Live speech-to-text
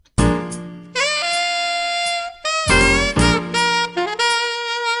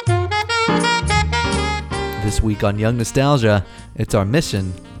this week on Young Nostalgia, it's our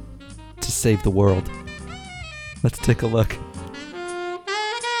mission to save the world. Let's take a look.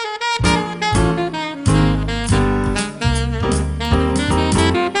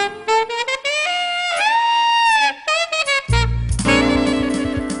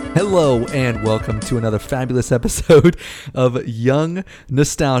 Hello and welcome to another fabulous episode of Young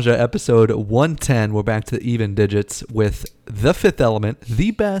Nostalgia, episode 110. We're back to the even digits with The Fifth Element,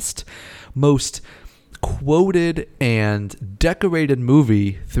 the best, most quoted and decorated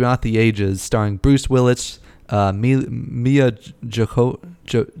movie throughout the ages, starring Bruce Willis, Mia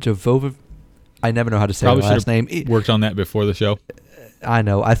Jovovich. I never know how to say her last name. Worked on that before the show. I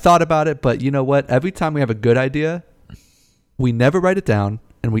know. I thought about it, but you know what? Every time we have a good idea, we never write it down.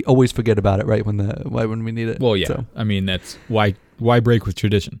 And we always forget about it right when we need it. Well, yeah. So. I mean, that's why break with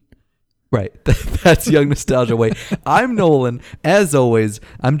tradition? Right. That's Young Nostalgia way. I'm Nolan. As always,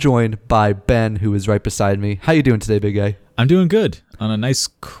 I'm joined by Ben, who is right beside me. How you doing today, big guy? I'm doing good on a nice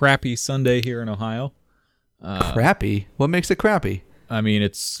crappy Sunday here in Ohio. Crappy? What makes it crappy? I mean,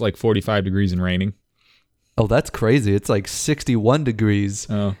 it's like 45 degrees and raining. Oh, that's crazy. It's like 61 degrees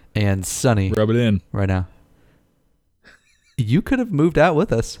and sunny. Rub it in. Right now. You could have moved out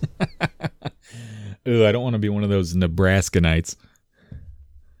with us. Ooh, I don't want to be one of those Nebraska nights.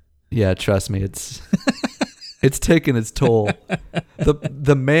 Yeah, trust me, it's taking its toll.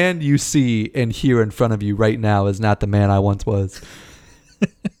 The man you see and hear in front of you right now is not the man I once was.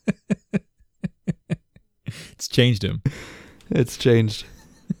 It's changed him. It's changed.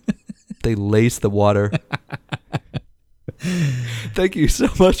 They lace the water. Thank you so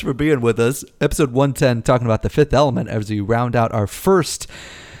much for being with us. Episode 110, talking about The Fifth Element as we round out our first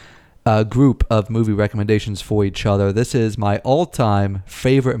group of movie recommendations for each other. This is my all-time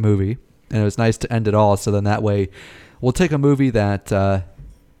favorite movie, and it was nice to end it all, so then that way we'll take a movie that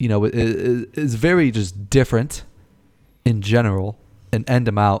is very just different in general and end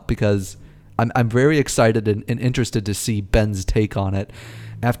them out, because I'm very excited and interested to see Ben's take on it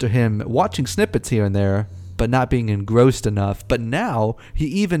after him watching snippets here and there but not being engrossed enough. But now he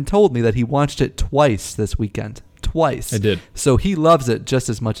even told me that he watched it twice this weekend. Twice. I did. So he loves it just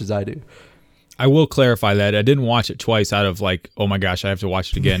as much as I do. I will clarify that I didn't watch it twice out of like, oh my gosh, I have to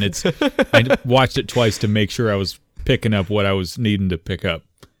watch it again. I watched it twice to make sure I was picking up what I was needing to pick up.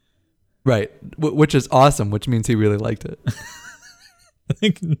 Right. Which is awesome, which means he really liked it. I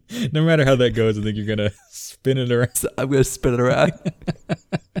think no matter how that goes, I think you're going to spin it around. I'm going to spin it around.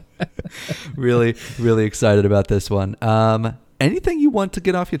 Really, really excited about this one. Anything you want to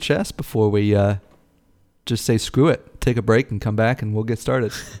get off your chest before we just say screw it, take a break and come back and we'll get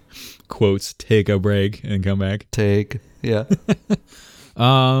started? Quotes, take a break and come back. Yeah.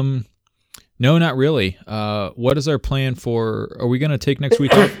 No, not really. What is our plan for, are we going to take next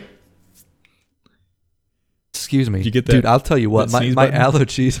week off? Excuse me. Did you get that? Dude, I'll tell you what, my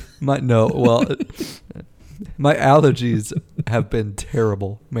allergies, my allergies have been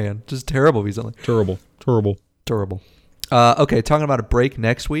terrible, man. Just terrible recently. Terrible. Okay, talking about a break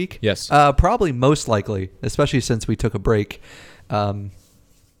next week. Yes. Probably most likely, especially since we took a break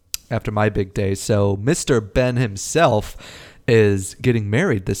after my big day. So Mr. Ben himself is getting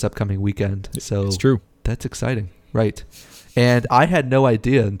married this upcoming weekend. So it's true. That's exciting. Right. And I had no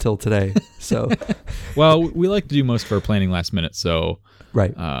idea until today. So, well, we like to do most of our planning last minute. So,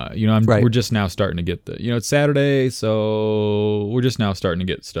 right. We're just now starting to get it's Saturday. So we're just now starting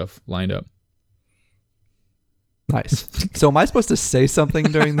to get stuff lined up. Nice. So am I supposed to say something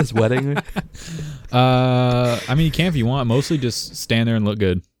during this wedding? I mean, you can if you want. Mostly just stand there and look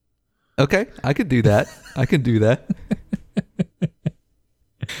good. Okay. I could do that.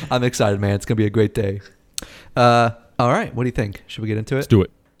 I'm excited, man. It's going to be a great day. All right, what do you think? Should we get into it? Let's do it.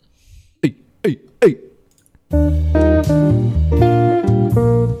 Hey.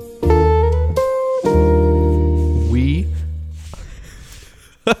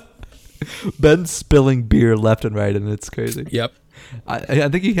 Ben's spilling beer left and right, and it's crazy. Yep. I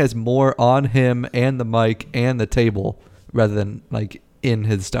think he has more on him and the mic and the table rather than like in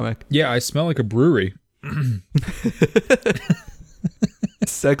his stomach. Yeah, I smell like a brewery.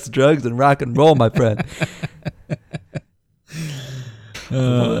 Sex, drugs, and rock and roll, my friend.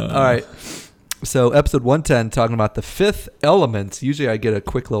 All right. So episode 110, talking about The Fifth Element. Usually I get a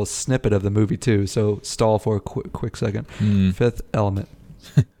quick little snippet of the movie too, so stall for a quick second. Fifth Element.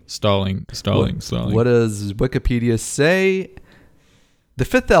 Stalling. What does Wikipedia say? The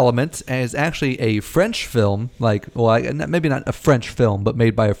Fifth Element is actually a French film, maybe not a French film, but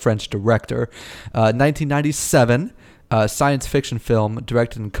made by a French director. 1997. Science fiction film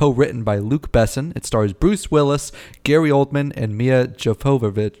directed and co-written by Luc Besson. It stars Bruce Willis, Gary Oldman, and Mia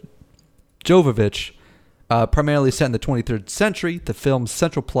Jovovich. Primarily set in the 23rd century, the film's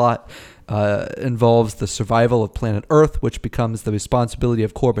central plot involves the survival of planet Earth, which becomes the responsibility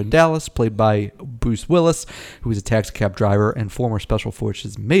of Corbin Dallas, played by Bruce Willis, who is a taxi cab driver and former Special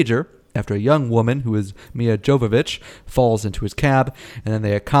Forces major, after a young woman, who is Mia Jovovich, falls into his cab. And then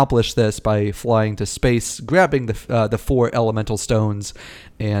they accomplish this by flying to space, grabbing the 4 elemental stones,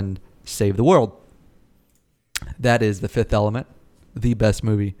 and save the world. That is The Fifth Element, the best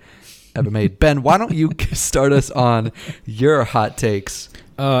movie ever made. Ben, why don't you start us on your hot takes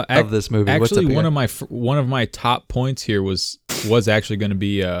of this movie? Actually, one of my top points here was actually going to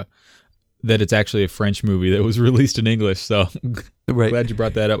be that it's actually a French movie that was released in English. So glad you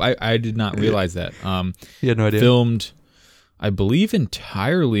brought that up. I did not realize that. You had no idea. Filmed, I believe,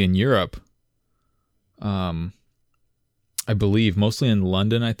 entirely in Europe. I believe mostly in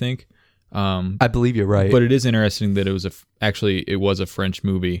London, I think. I believe you're right. But it is interesting that it was a French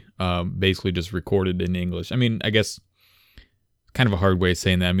movie, basically just recorded in English. I mean, I guess kind of a hard way of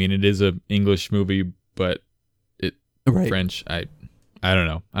saying that. I mean, it is an English movie, but French. I don't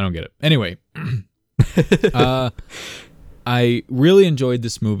know. I don't get it. Anyway, I really enjoyed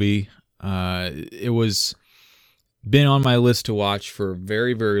this movie. It was been on my list to watch for a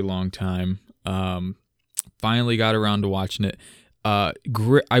very, very long time. Finally got around to watching it.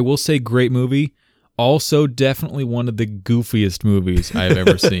 I will say great movie. Also, definitely one of the goofiest movies I've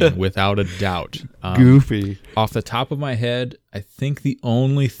ever seen, without a doubt. Goofy. Off the top of my head, I think the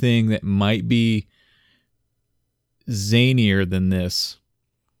only thing that might be zanier than this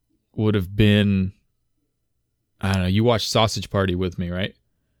would have been, I don't know, you watched Sausage Party with me, right?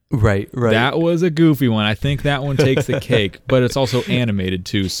 Right. That was a goofy one. I think that one takes the cake, but it's also animated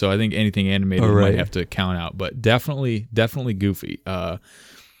too, so I think anything animated might have to count out. But definitely goofy.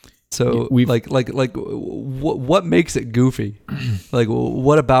 So what makes it goofy? Like,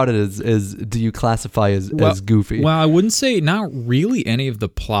 what about it is do you classify as goofy? Well, I wouldn't say, not really any of the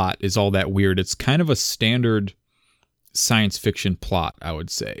plot is all that weird. It's kind of a standard science fiction plot, I would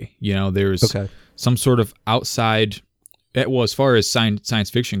say. You know, there's some sort of outside. Well, as far as science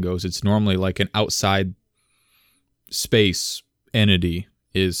fiction goes, it's normally like an outside space entity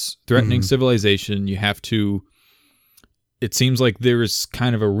is threatening civilization. You have to. It seems like there's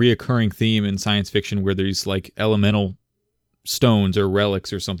kind of a reoccurring theme in science fiction where there's like elemental stones or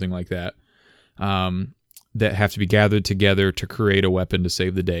relics or something like that that have to be gathered together to create a weapon to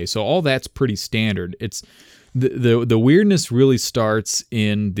save the day. So all that's pretty standard. It's the weirdness really starts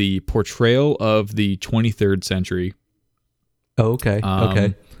in the portrayal of the 23rd century. Oh, okay.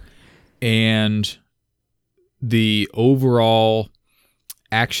 Okay. And the overall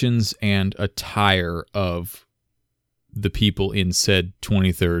actions and attire of the people in said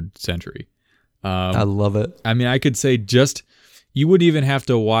 23rd century. I love it. I mean, I could say you wouldn't even have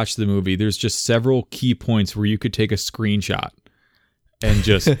to watch the movie. There's just several key points where you could take a screenshot and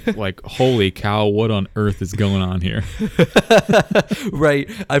just like, holy cow, what on earth is going on here? Right.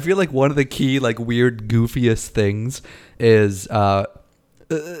 I feel like one of the key, like, weird, goofiest things is,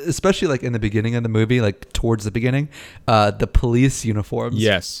 especially like in the beginning of the movie, like towards the beginning, the police uniforms.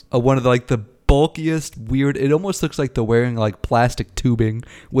 Yes. One of the bulkiest, weird, it almost looks like they're wearing like plastic tubing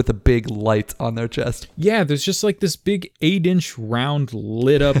with a big light on their chest. Yeah, there's just like this big 8-inch round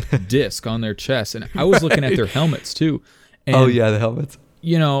lit up disc on their chest. And I was looking at their helmets too. And, the helmets.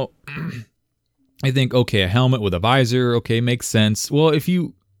 You know, I think, okay, a helmet with a visor, okay, makes sense. Well, if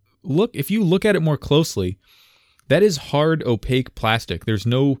you look at it more closely, that is hard, opaque plastic.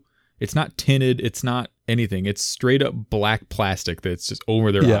 It's not tinted, it's not anything. It's straight up black plastic that's just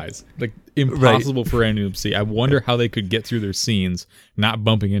over their eyes. Like, impossible for anyone to see. I wonder how they could get through their scenes not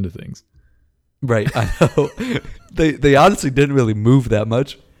bumping into things. Right, I know. They honestly didn't really move that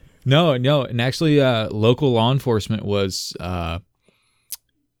much. No, and actually, local law enforcement was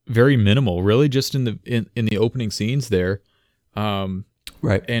very minimal, really, just in the opening scenes there.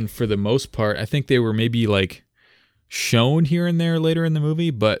 Right, and for the most part, I think they were maybe like shown here and there later in the movie,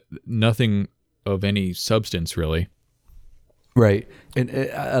 but nothing of any substance, really. Right, and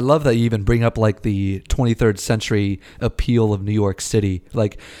I love that you even bring up like the 23rd century appeal of New York City,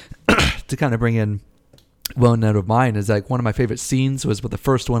 like to kind of bring in. Well, note of mine is like one of my favorite scenes was with the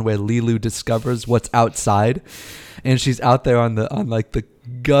first one where Lilu discovers what's outside, and she's out there on like the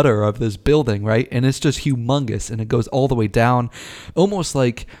gutter of this building, right? And it's just humongous, and it goes all the way down, almost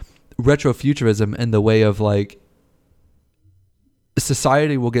like retrofuturism in the way of like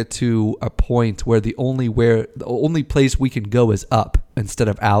society will get to a point where the only place we can go is up instead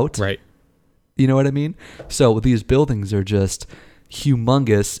of out. Right. You know what I mean? So these buildings are just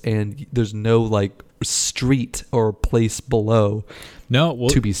humongous, and there's no like street or place below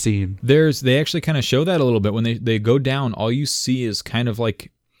to be seen. They actually kind of show that a little bit when they go down. All you see is kind of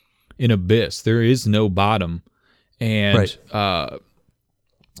like an abyss. There is no bottom, and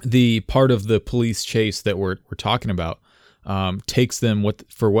the part of the police chase that we're talking about takes them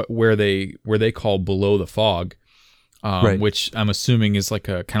where they call below the fog, which I'm assuming is like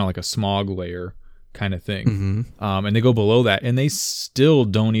a kind of like a smog layer kind of thing. Mm-hmm. And they go below that, and they still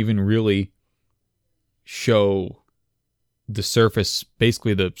don't even really show the surface,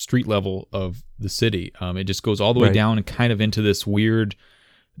 basically the street level of the city. It just goes all the way down and kind of into this weird,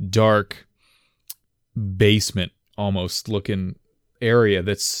 dark basement almost looking area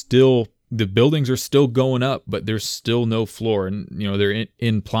that's still, the buildings are still going up, but there's still no floor. And, they're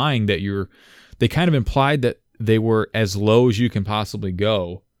implying that they kind of implied that they were as low as you can possibly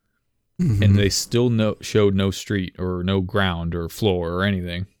go. Mm-hmm. And they still showed no street or no ground or floor or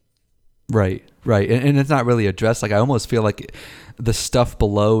anything. Right. And it's not really addressed. Like, I almost feel like the stuff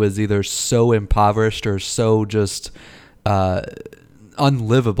below is either so impoverished or so just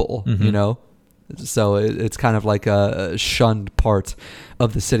unlivable, mm-hmm. So it's kind of like a shunned part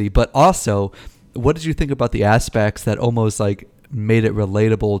of the city. But also, what did you think about the aspects that almost like made it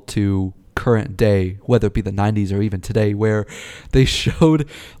relatable to current day, whether it be the 90s or even today, where they showed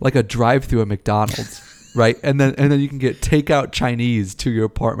like a drive-through at McDonald's, right? And then you can get takeout Chinese to your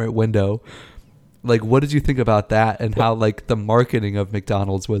apartment window. Like, what did you think about that, and how like the marketing of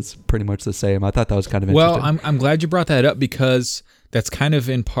McDonald's was pretty much the same? I thought that was kind of interesting. Well, I'm glad you brought that up, because that's kind of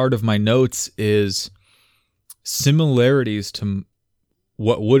in part of my notes is similarities to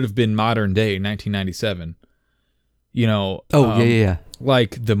what would have been modern day 1997. Yeah.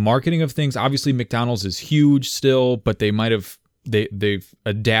 Like the marketing of things. Obviously, McDonald's is huge still, but they might have they've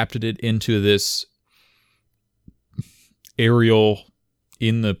adapted it into this aerial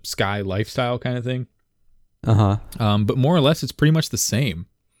in the sky lifestyle kind of thing. But more or less, it's pretty much the same.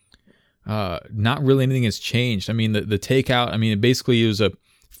 Not really anything has changed. I mean, the takeout, it basically is a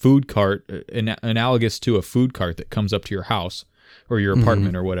food cart, analogous to a food cart that comes up to your house or your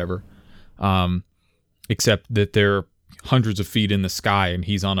apartment, mm-hmm. or whatever. Except that they're hundreds of feet in the sky, and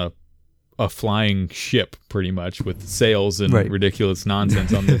he's on a flying ship, pretty much, with sails and ridiculous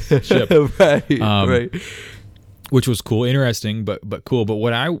nonsense on this ship. Right. Which was cool, interesting, but cool. But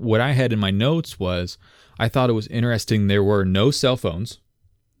what I had in my notes was, I thought it was interesting there were no cell phones.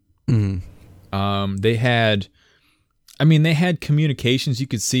 Mm-hmm. They had communications. You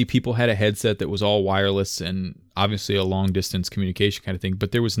could see people had a headset that was all wireless and obviously a long distance communication kind of thing,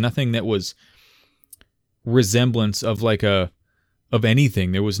 but there was nothing that was resemblance of of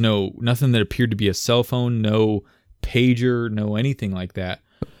anything. There was nothing that appeared to be a cell phone, no pager, no anything like that.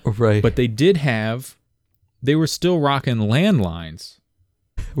 Right. But they were still rocking landlines.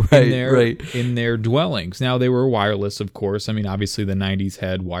 In their dwellings. Now, they were wireless, of course. Obviously the 90s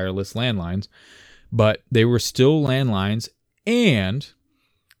had wireless landlines, but they were still landlines, and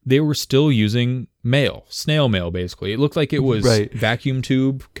they were still using mail, snail mail, basically. It looked like it was vacuum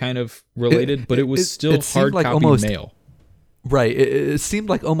tube kind of related, but it was still hard copy mail. Right. It seemed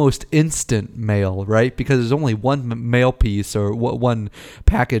like almost instant mail, right? Because there's only one mail piece or one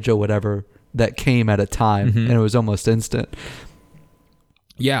package or whatever that came at a time, mm-hmm. and it was almost instant.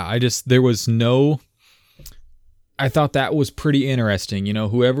 Yeah, I thought that was pretty interesting.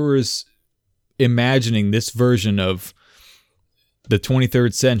 Whoever is imagining this version of the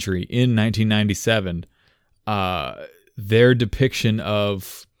 23rd century in 1997, their depiction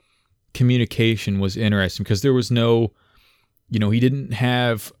of communication was interesting, because there was no, he didn't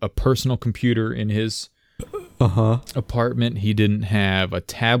have a personal computer in his apartment. He didn't have a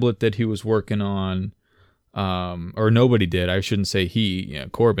tablet that he was working on. Or nobody did. I shouldn't say he,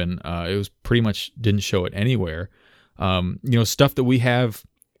 Corbin. It was pretty much didn't show it anywhere. Stuff that we have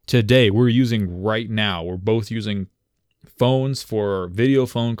today, we're using right now. We're both using phones for video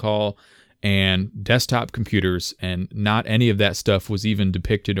phone call and desktop computers, and not any of that stuff was even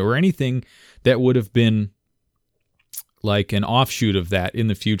depicted, or anything that would have been like an offshoot of that in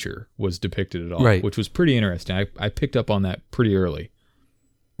the future was depicted at all, which was pretty interesting. I picked up on that pretty early.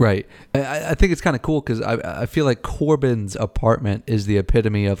 Right. I think it's kind of cool, because I feel like Corbin's apartment is the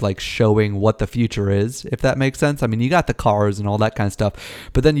epitome of like showing what the future is, if that makes sense. You got the cars and all that kind of stuff,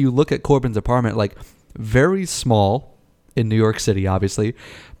 but then you look at Corbin's apartment, like very small in New York City, obviously,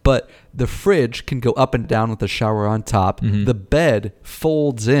 but the fridge can go up and down with the shower on top. Mm-hmm. The bed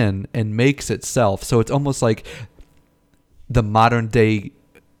folds in and makes itself. So it's almost like the modern day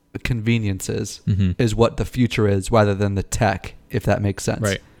conveniences, mm-hmm. is what the future is, rather than the tech, if that makes sense.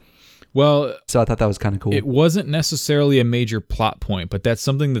 Right. Well, so I thought that was kind of cool. It wasn't necessarily a major plot point, but that's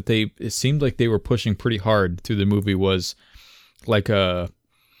something that it seemed like they were pushing pretty hard through the movie, was like a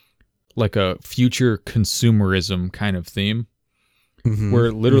future consumerism kind of theme,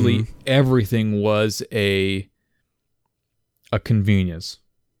 where literally everything was a convenience.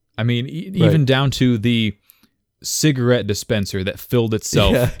 I mean, even down to the cigarette dispenser that filled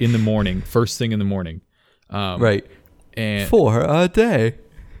itself in the morning, first thing in the morning. Right. And for a day.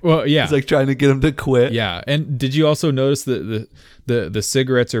 Well, yeah. It's like trying to get them to quit. Yeah. And did you also notice that the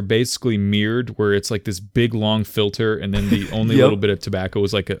cigarettes are basically mirrored, where it's like this big long filter, and then the only little bit of tobacco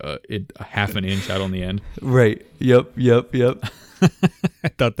was like a half an inch out on the end? Right. Yep. I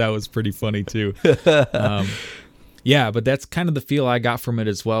thought that was pretty funny too. Yeah, but that's kind of the feel I got from it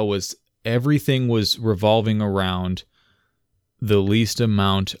as well, was everything was revolving around the least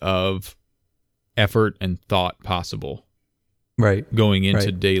amount of effort and thought possible. Right. Going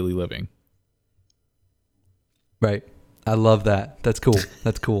into daily living. Right. I love that. That's cool.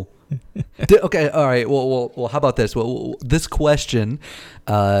 That's cool. Okay. All right. Well, how about this? Well, this question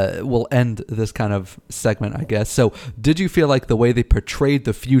will end this kind of segment, I guess. So, did you feel like the way they portrayed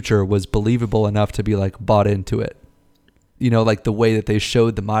the future was believable enough to be like bought into it? You know, like the way that they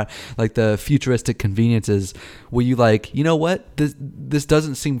showed the futuristic conveniences. Were you like, you know what? This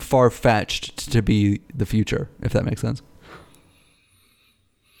doesn't seem far-fetched to be the future, if that makes sense.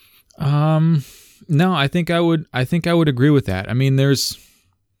 No, I think I would agree with that. I mean, there's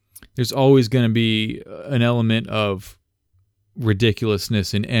always going to be an element of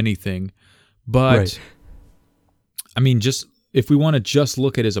ridiculousness in anything, but I mean, just if we want to just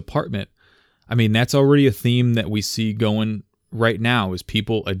look at his apartment, I mean, that's already a theme that we see going right now, is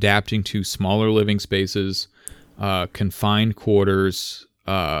people adapting to smaller living spaces, confined quarters,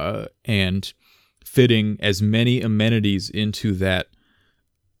 and fitting as many amenities into that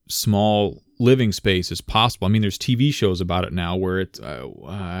small living space as possible. I mean, there's TV shows about it now where it's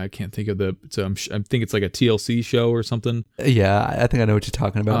I can't think of I think it's like a TLC show or something. Yeah, I think I know what you're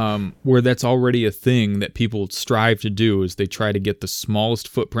talking about. Where that's already a thing that people strive to do, is they try to get the smallest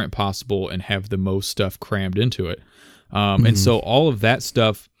footprint possible and have the most stuff crammed into it. And so all of that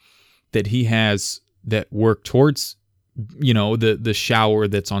stuff that he has that work towards, you know, the shower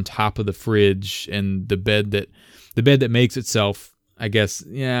that's on top of the fridge, and the bed that makes itself, I guess,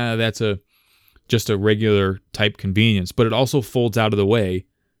 yeah, that's just a regular type convenience, but it also folds out of the way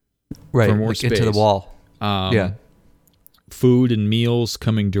for more space. Into the wall. Food and meals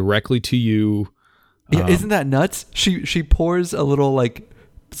coming directly to you. Yeah, isn't that nuts? She pours a little like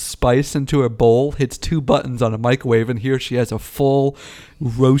spice into a bowl, hits 2 buttons on a microwave, and here she has a full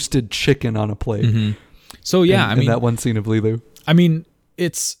roasted chicken on a plate. So yeah, in that one scene of Lilu. I mean,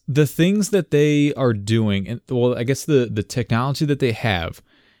 it's the things that they are doing, and well, I guess the technology that they have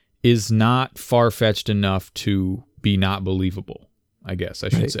is not far-fetched enough to be not believable, I guess I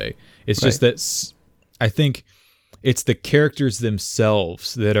should say. It's just that I think it's the characters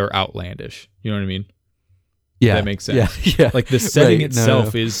themselves that are outlandish. You know what I mean? Yeah. That makes sense. Yeah. Like the setting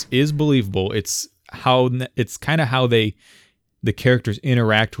itself is believable. It's kind of how the characters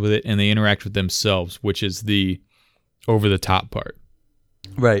interact with it, and they interact with themselves, which is the over-the-top part.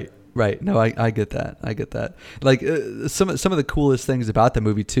 Right. No, I get that. Like some of the coolest things about the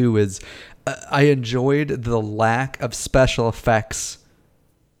movie too is I enjoyed the lack of special effects.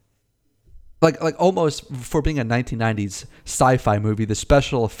 Like almost for being a 1990s sci-fi movie, the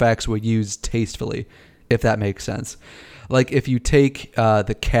special effects were used tastefully, if that makes sense. Like if you take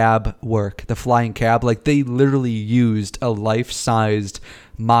the cab work, the flying cab, like they literally used a life-sized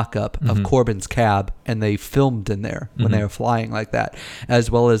mock-up of Corbin's cab, and they filmed in there when they were flying like that, as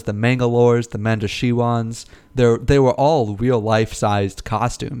well as the Mangalores, the Mandashiwans. They were all real life-sized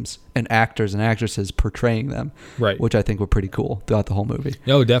costumes and actors and actresses portraying them, right? Which I think were pretty cool throughout the whole movie.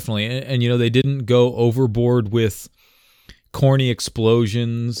 No, definitely, and you know, they didn't go overboard with corny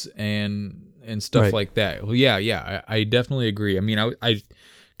explosions and stuff like that. Well, yeah, I definitely agree. I mean, I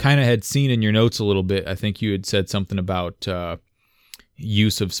kind of had seen in your notes a little bit, I think you had said something about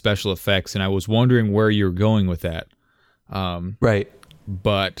use of special effects, and I was wondering where you're going with that. Right.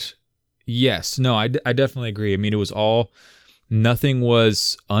 But yes, no, I definitely agree. I mean, nothing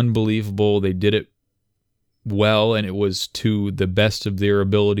was unbelievable. They did it well, and it was to the best of their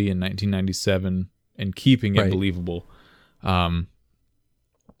ability in 1997 and keeping it believable. And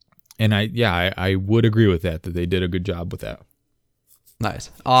I would agree with that they did a good job with that. Nice.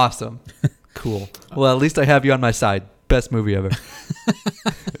 Awesome. Cool. Well, at least I have you on my side. Best movie ever.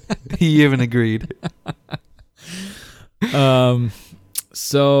 He even agreed.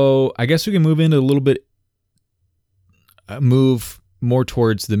 So I guess we can move into a little bit, move more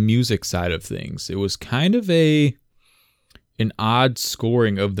towards the music side of things. It was kind of an odd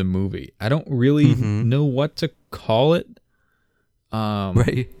scoring of the movie. I don't really know what to call it.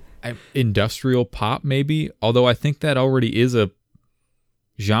 Right. Industrial pop, maybe. Although I think that already is a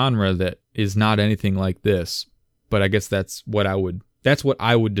genre that is not anything like this. But I guess that's what I would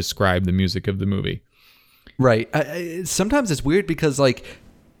describe the music of the movie. Right. Sometimes it's weird because like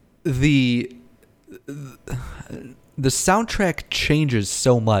the soundtrack changes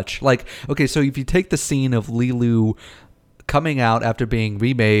so much. Like, okay, so if you take the scene of Leeloo coming out after being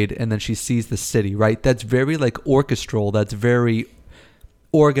remade and then she sees the city, right? That's very like orchestral. That's very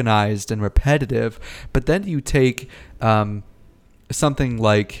organized and repetitive. But then you take something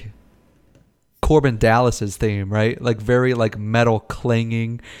like Corbin Dallas's theme, right? Like very like metal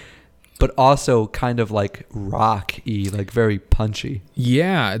clanging, but also kind of like rock-y, like very punchy.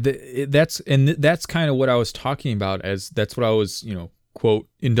 Yeah, that's kind of what I was talking about, as that's what I was, quote,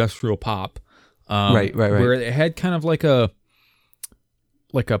 industrial pop. Right. Where it had kind of like a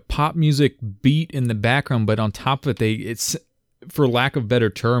pop music beat in the background, but on top of it, it's, for lack of better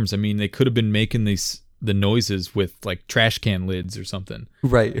terms, I mean, they could have been making the noises with like trash can lids or something.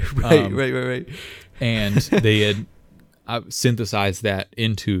 Right. And they had synthesized that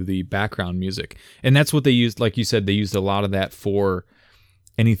into the background music. And that's what they used. Like you said, they used a lot of that for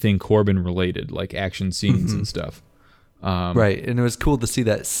anything Corbin related, like action scenes and stuff. Right. And it was cool to see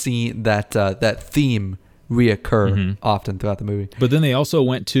that scene, that theme reoccur often throughout the movie. But then they also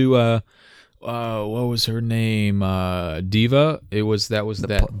went to, what was her name? Diva.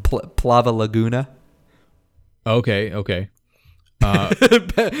 Plava Laguna. Okay.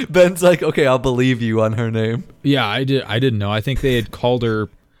 Ben's like, okay, I'll believe you on her name. Yeah, I didn't know. I think they had called her.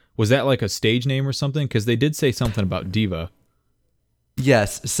 Was that like a stage name or something? Because they did say something about Diva.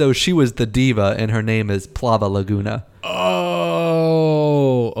 Yes, so she was the diva, and her name is Plava Laguna.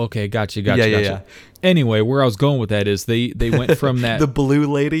 Oh, okay, gotcha. Yeah. Anyway, where I was going with that is they went from that the blue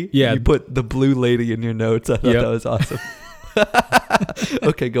lady. Yeah, you put the blue lady in your notes. I thought that was awesome.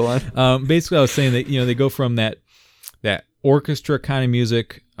 Okay, go on. Basically, I was saying that they go from that orchestra kind of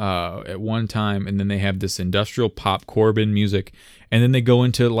music at one time, and then they have this industrial pop Corbin music, and then they go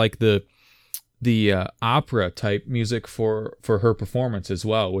into like the opera type music for her performance as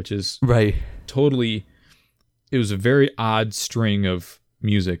well, which is right. Totally, it was a very odd string of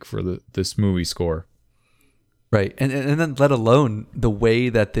music for this movie score. Right, and then let alone the way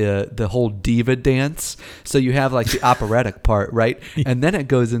that the whole diva dance. So you have like the operatic part, right? And then it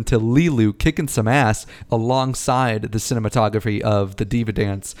goes into Leeloo kicking some ass alongside the cinematography of the diva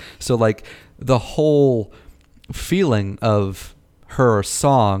dance. So like the whole feeling of her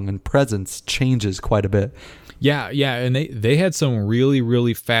song and presence changes quite a bit. Yeah, and they had some really,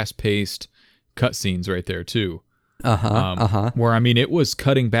 really fast-paced cutscenes right there too. Where, I mean, it was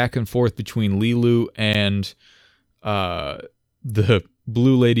cutting back and forth between Leeloo and the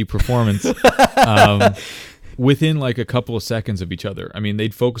Blue Lady performance within like a couple of seconds of each other. I mean,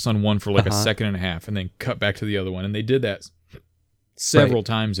 they'd focus on one for like a second and a half and then cut back to the other one, and they did that several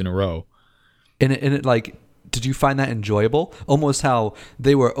times in a row. And it like, did you find that enjoyable? Almost how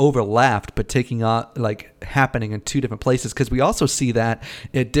they were overlapped, but taking on like happening in two different places. Because we also see that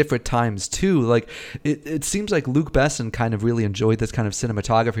at different times too. Like it seems like Luc Besson kind of really enjoyed this kind of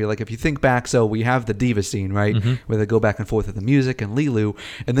cinematography. Like if you think back, so we have the diva scene, right, where they go back and forth with the music and Leeloo,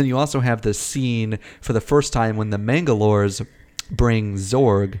 and then you also have the scene for the first time when the Mangalores bring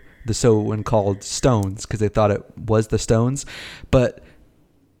Zorg, the so-called Stones, because they thought it was the Stones, but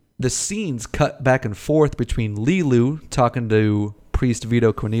the scenes cut back and forth between Leeloo talking to Priest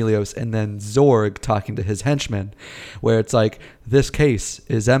Vito Cornelius and then Zorg talking to his henchmen, where it's like, this case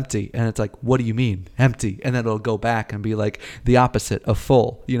is empty. And it's like, what do you mean empty? And then it'll go back and be like the opposite of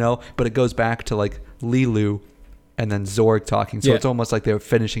full, but it goes back to like Leeloo and then Zorg talking. So it's almost like they're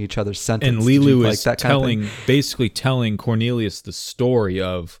finishing each other's sentence. And Leeloo is basically telling Cornelius the story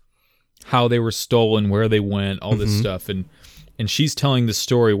of how they were stolen, where they went, all this stuff. And she's telling the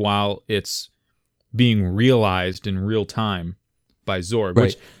story while it's being realized in real time by Zorg,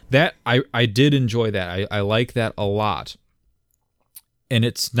 which that I did enjoy that. I like that a lot. And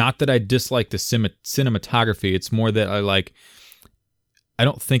it's not that I dislike the cinematography. It's more that I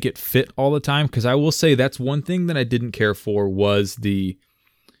don't think it fit all the time. Because I will say that's one thing that I didn't care for was the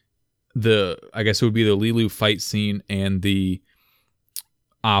I guess it would be the Leeloo fight scene and the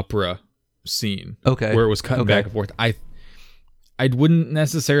opera scene. Okay. Where it was cutting back and forth. I wouldn't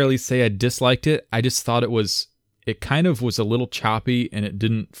necessarily say I disliked it. I just thought it kind of was a little choppy and it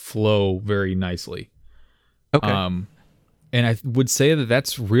didn't flow very nicely. Okay. And I would say that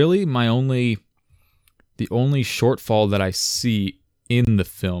that's really the only shortfall that I see in the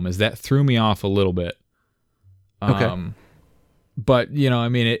film, as that threw me off a little bit. Okay. But, you know, I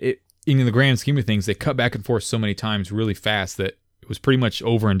mean, it in the grand scheme of things, they cut back and forth so many times really fast that it was pretty much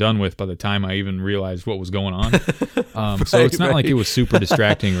over and done with by the time I even realized what was going on. So it's not like it was super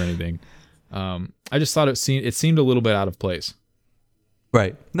distracting or anything. I just thought it seemed a little bit out of place.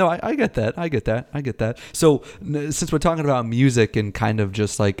 Right. No, I get that. I get that. So since we're talking about music and kind of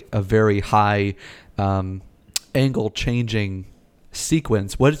just like a very high angle changing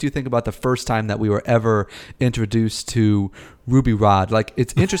sequence, what did you think about the first time that we were ever introduced to Ruby Rhod? Like,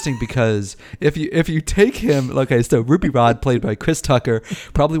 it's interesting because if you take him, okay, so Ruby Rhod, played by Chris Tucker,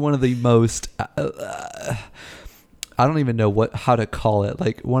 probably one of the most I don't even know how to call it,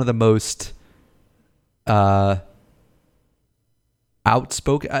 like one of the most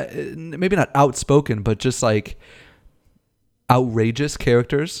outspoken, maybe not outspoken, but just like outrageous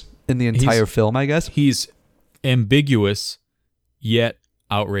characters in the entire film, I guess. He's ambiguous yet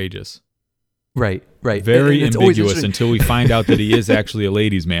outrageous. Right. Very ambiguous until we find out that he is actually a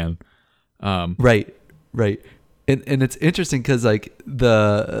ladies' man. Right. And it's interesting because like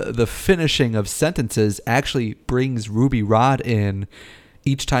the finishing of sentences actually brings Ruby Rhod in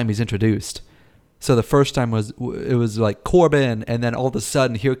each time he's introduced. So the first time it was like Corbin, and then all of a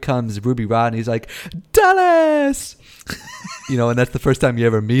sudden here comes Ruby Rhod, and he's like, Dallas, and that's the first time you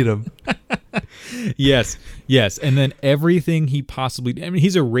ever meet him. Yes, and then everything he possibly, I mean,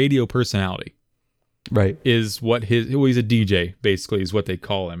 he's a radio personality, right? Is what he's a DJ basically is what they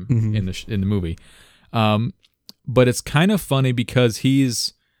call him in the movie. But it's kind of funny because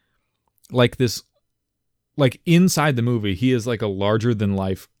he's like this, like inside the movie, he is like a larger than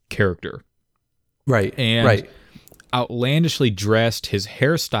life character. Right. And right. Outlandishly dressed. His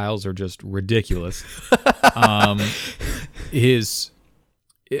hairstyles are just ridiculous.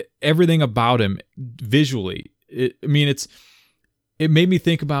 Everything about him visually. It made me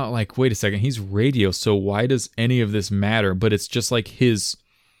think about like, wait a second, he's radio, so why does any of this matter? But it's just like his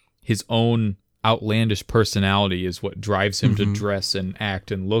own outlandish personality is what drives him to dress and act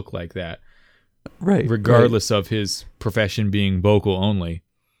and look like that. Right. Regardless of his profession being vocal only.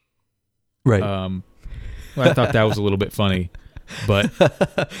 Right. I thought that was a little bit funny, but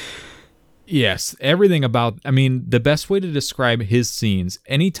yes, everything about, I mean, the best way to describe his scenes,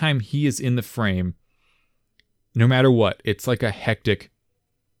 anytime he is in the frame, no matter what, it's like a hectic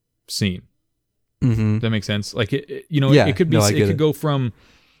scene. Mm-hmm. Does that make sense? Like it could go from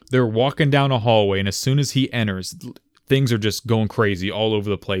they're walking down a hallway, and as soon as he enters, things are just going crazy all over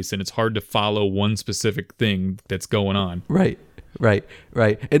the place, and it's hard to follow one specific thing that's going on. Right.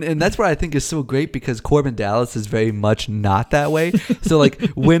 And that's what I think is so great, because Corbin Dallas is very much not that way. So like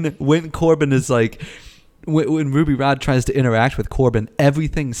when Corbin is like, when Ruby Rhod tries to interact with Corbin,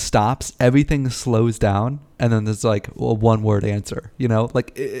 everything stops, everything slows down, and then there's like a one word answer,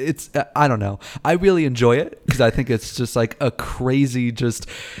 like it's, I don't know. I really enjoy it because I think it's just like a crazy, just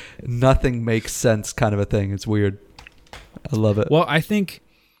nothing makes sense kind of a thing. It's weird. I love it. Well, I think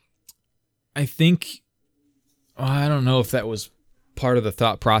I don't know if that was part of the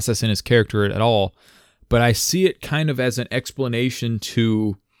thought process in his character at all, but I see it kind of as an explanation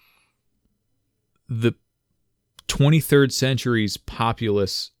to the 23rd century's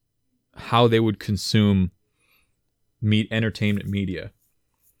populace, how they would consume entertainment media.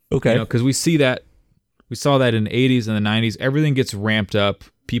 Okay. Because we saw that in the 80s and the 90s. Everything gets ramped up.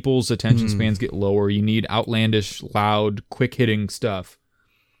 People's attention spans get lower. You need outlandish, loud, quick-hitting stuff.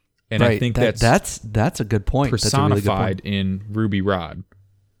 And right. I think that's a good point. Personified that's a really good point. in Ruby Rhod.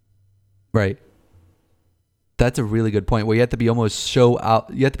 Right. That's a really good point. Where you have to be you have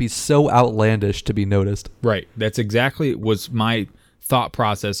to be so outlandish to be noticed. Right. That's exactly was my thought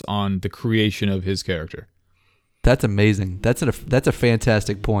process on the creation of his character. That's amazing. That's a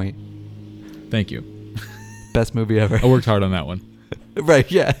fantastic point. Thank you. Best movie ever. I worked hard on that one.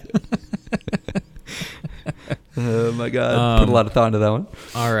 Right. Yeah. Oh my God. Put a lot of thought into that one.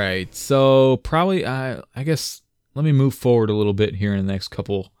 All right. So probably, I guess, let me move forward a little bit here in the next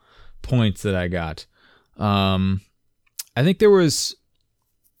couple points that I got. I think there was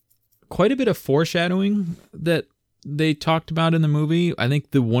quite a bit of foreshadowing that they talked about in the movie. I think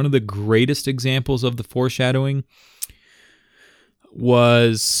one of the greatest examples of the foreshadowing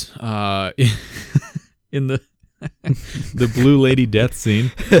was in the Blue Lady death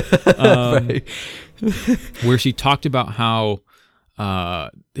scene. Right. Where she talked about how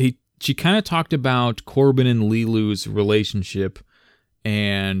she kind of talked about Corbin and Lilu's relationship,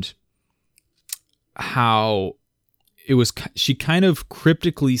 and how she kind of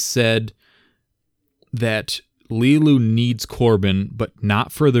cryptically said that Lilu needs Corbin, but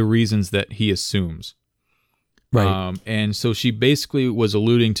not for the reasons that he assumes. Right. And so she basically was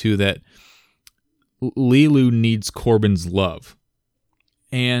alluding to that Leeloo needs Corbin's love.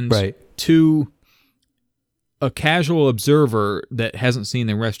 And to a casual observer that hasn't seen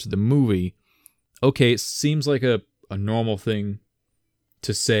the rest of the movie, okay, it seems like a normal thing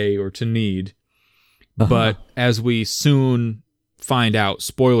to say or to need. But as we soon find out,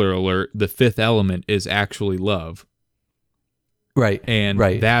 spoiler alert, the fifth element is actually love. Right. And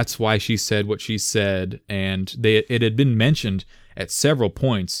that's why she said what she said. And it had been mentioned at several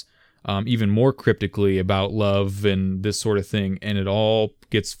points, even more cryptically, about love and this sort of thing. And it all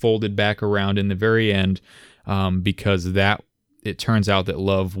gets folded back around in the very end, because it turns out that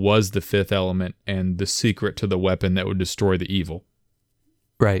love was the fifth element and the secret to the weapon that would destroy the evil.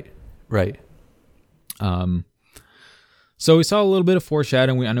 Right. So we saw a little bit of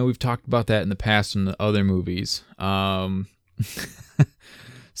foreshadowing. I know we've talked about that in the past in the other movies.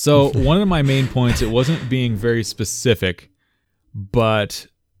 So one of my main points, it wasn't being very specific, but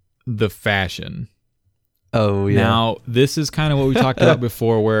the fashion. Oh, yeah. Now, this is kind of what we talked about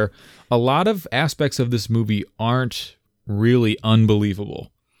before, where a lot of aspects of this movie aren't really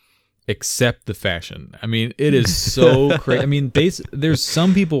unbelievable, except the fashion. I mean, it is so crazy. I mean, there's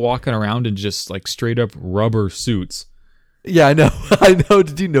some people walking around in just like straight up rubber suits. Yeah, I know.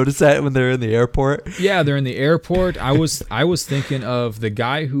 Did you notice that when they're in the airport? Yeah, they're in the airport. I was thinking of the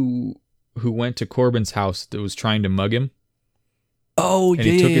guy who went to Corbin's house that was trying to mug him. Oh, and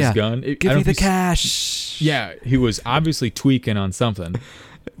he took his gun. Give me the cash. Yeah, he was obviously tweaking on something.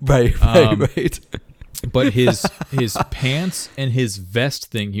 Right. But his pants and his vest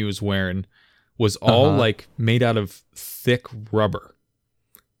thing he was wearing was all like made out of thick rubber.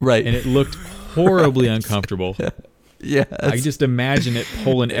 Right. And it looked horribly uncomfortable. Yeah. I just imagine it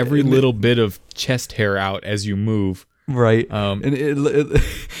pulling every little bit of chest hair out as you move. Right. And it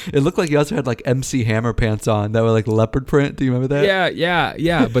looked like he also had like MC Hammer pants on that were like leopard print. Do you remember that?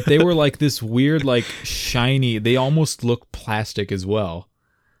 Yeah. But they were like this weird, like shiny. They almost look plastic as well.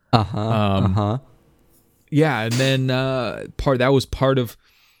 Yeah, and then that was part of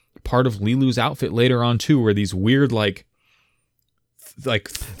Leeloo's outfit later on too, where these weird like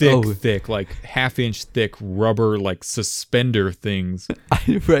thick, like half-inch thick rubber like suspender things.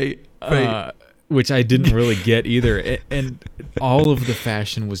 Right. Which I didn't really get either. And all of the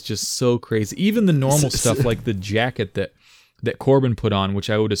fashion was just so crazy. Even the normal stuff like the jacket that Corbin put on, which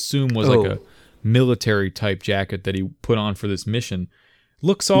I would assume was like a military type jacket that he put on for this mission,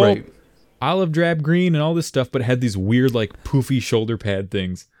 looks all olive drab green and all this stuff, but it had these weird like poofy shoulder pad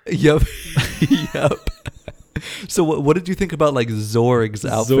things. Yep. So what did you think about like Zorg's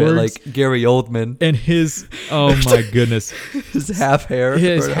outfit, like Gary Oldman and his? Oh my goodness, his half hair.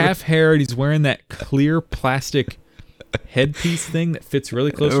 His half hair, and he's wearing that clear plastic headpiece thing that fits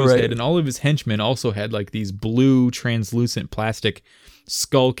really close to his head, and all of his henchmen also had like these blue translucent plastic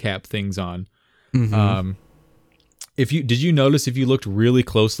skull cap things on. Mm-hmm. Did you notice if you looked really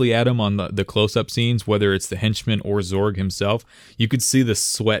closely at him on the close-up scenes, whether it's the henchman or Zorg himself, you could see the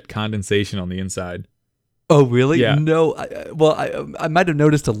sweat condensation on the inside. Oh, really? Yeah. No. I might have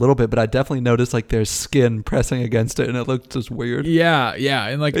noticed a little bit, but I definitely noticed like their skin pressing against it, and it looked just weird. Yeah,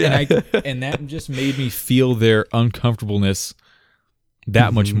 and and that just made me feel their uncomfortableness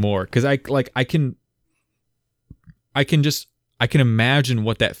that much more, because I can imagine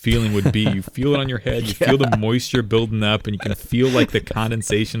what that feeling would be. You feel it on your head, you feel the moisture building up, and you can feel like the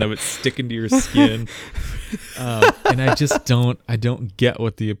condensation of it sticking to your skin. And I don't get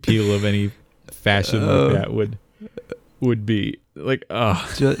what the appeal of any fashion like that would be. Like,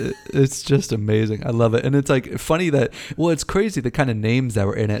 it's just amazing. I love it. And it's like funny that, it's crazy the kind of names that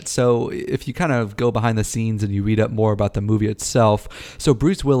were in it. So if you kind of go behind the scenes and you read up more about the movie itself, so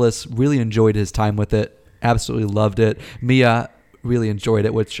Bruce Willis really enjoyed his time with it. Absolutely loved it. Mia really enjoyed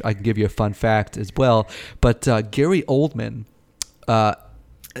it, which I can give you a fun fact as well. But Gary Oldman,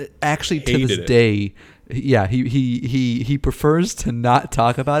 actually to this day, he prefers to not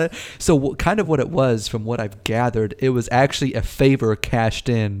talk about it. So kind of what it was, from what I've gathered, it was actually a favor cashed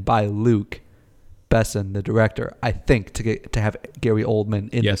in by Luc Besson, the director, I think, to have Gary Oldman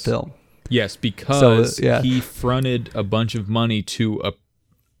in the film. Yes, because he fronted a bunch of money to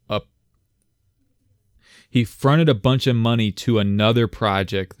he fronted a bunch of money to another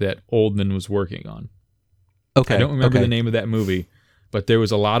project that Oldman was working on. Okay. I don't remember the name of that movie, but there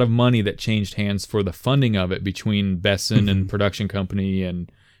was a lot of money that changed hands for the funding of it between Besson and production company and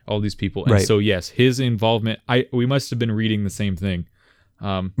all these people. And so, yes, his involvement, we must have been reading the same thing.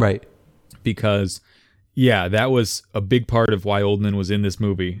 Because, that was a big part of why Oldman was in this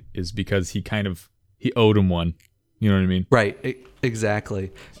movie, is because he owed him one. You know what I mean? Right.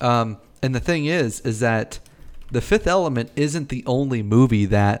 Exactly. And the thing is that The Fifth Element isn't the only movie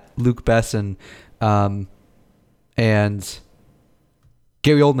that Luc Besson and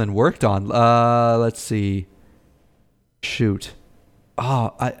Gary Oldman worked on. Let's see. Shoot.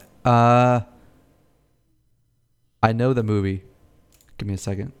 Oh, I know the movie. Give me a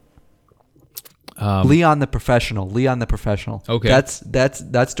second. Leon the Professional. Okay.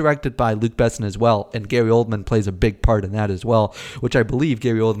 That's directed by Luc Besson as well, and Gary Oldman plays a big part in that as well, which I believe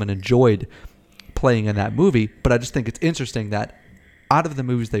Gary Oldman enjoyed playing in that movie. But I just think it's interesting that out of the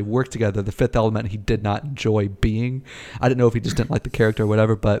movies they worked together, The Fifth Element he did not enjoy being. I didn't know if he just didn't like the character or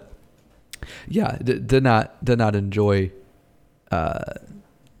whatever, but yeah, did not enjoy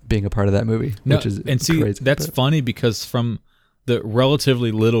being a part of that movie. No, which is and see, crazy, that's funny because from the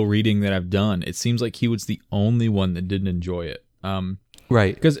relatively little reading that I've done, it seems like he was the only one that didn't enjoy it.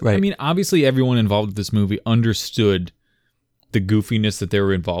 Right. Because, I mean, obviously everyone involved with this movie understood the goofiness that they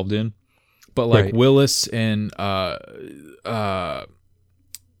were involved in. But, like, right. Willis and...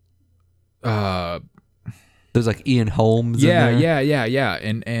 there's, like, Ian Holmes in there. Yeah.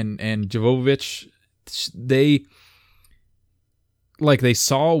 And Jovovich, they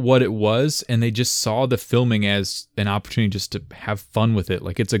saw what it was, and they just saw the filming as an opportunity just to have fun with it.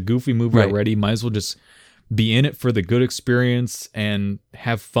 Like, it's a goofy movie already. Might as well just be in it for the good experience and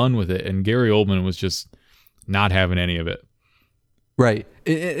have fun with it. And Gary Oldman was just not having any of it. Right.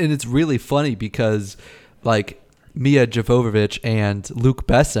 And it's really funny because, like, Mia Jovovich and Luc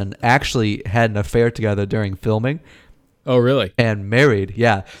Besson actually had an affair together during filming. Oh, really? And married,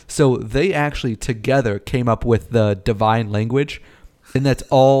 yeah. So they actually together came up with the divine language. And that's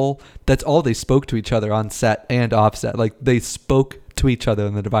all they spoke to each other on set and off set. Like, they spoke to each other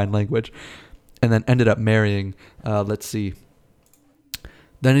in the divine language, and then ended up marrying. Let's see.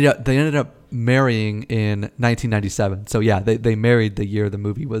 They ended up marrying in 1997. So yeah, they married the year the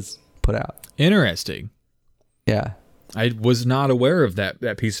movie was put out. Interesting. Yeah, I was not aware of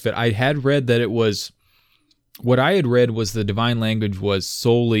that piece of it. I had read that it was. What I had read was the divine language was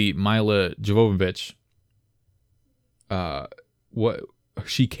solely Mila Jovovich. What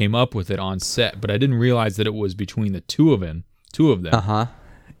she came up with it on set, but I didn't realize that it was between the two of them.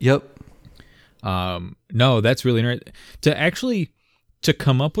 Yep. No, that's really interesting. To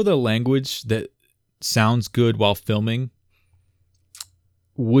come up with a language that sounds good while filming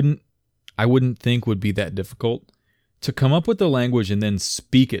I wouldn't think would be that difficult. To come up with the language and then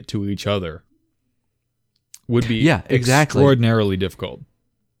speak it to each other would be extraordinarily difficult.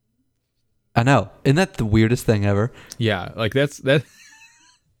 I know. Isn't that the weirdest thing ever? Yeah, like that's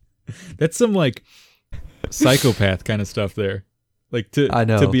some like psychopath kind of stuff there. Like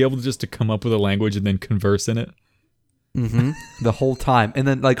to be able to come up with a language and then converse in it. Mm-hmm. The whole time, and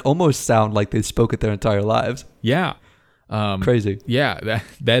then like almost sound like they spoke it their entire lives. Yeah, crazy. Yeah,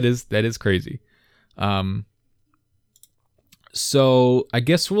 that is crazy. So I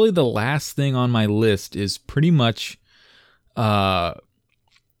guess really the last thing on my list is pretty much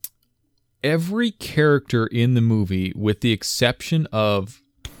every character in the movie, with the exception of,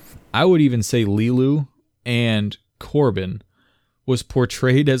 I would even say, Leeloo and Corbin, was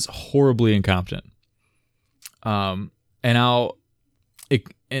portrayed as horribly incompetent. And I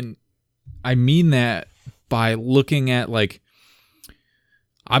mean that by looking at, like,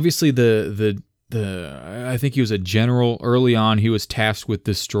 obviously the I think he was a general early on. He was tasked with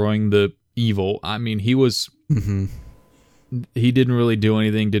destroying the evil. I mean, he was. Mm-hmm. He didn't really do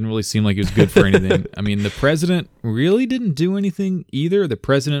anything, didn't really seem like he was good for anything. I mean, the president really didn't do anything either. The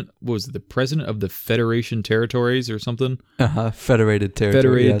president was the president of the Federation Territories or something. Federated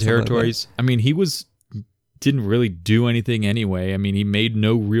Territories. Like, I mean, didn't really do anything anyway. I mean, he made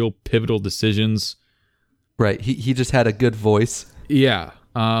no real pivotal decisions. Right. He just had a good voice. Yeah.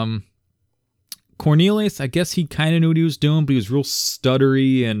 Cornelius, I guess he kind of knew what he was doing, but he was real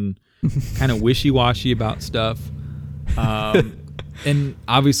stuttery and kind of wishy-washy about stuff. And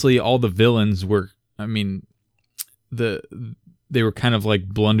obviously all the villains were, I mean, they were kind of like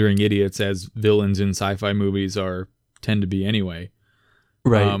blundering idiots, as villains in sci-fi movies tend to be anyway.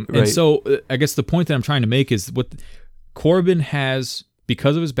 Right. And so I guess the point that I'm trying to make is what Corbin has,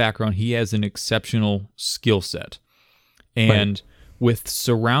 because of his background, he has an exceptional skill set. And with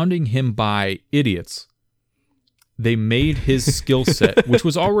surrounding him by idiots, they made his skill set, which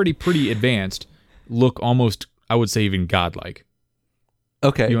was already pretty advanced, look almost, I would say, even godlike.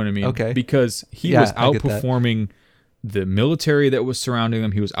 Okay. You know what I mean? Okay. Because he was outperforming the military that was surrounding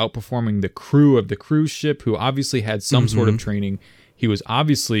him. He was outperforming the crew of the cruise ship, who obviously had some sort of training. He was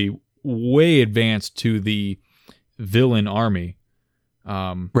obviously way advanced to the villain army.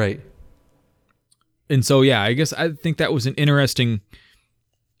 Right. And so, yeah, I guess I think that was an interesting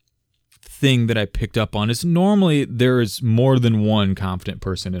thing that I picked up on is normally there is more than one competent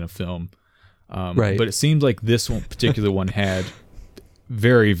person in a film. Right. But it seems like this one particular one had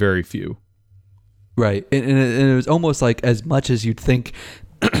very, very few. Right. And it was almost like as much as you'd think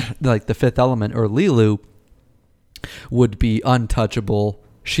like The Fifth Element or Leeloo would be untouchable,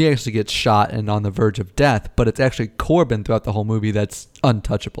 she actually gets shot and on the verge of death, but it's actually Corbin throughout the whole movie that's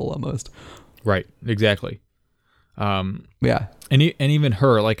untouchable almost. Right. Exactly. Yeah. And even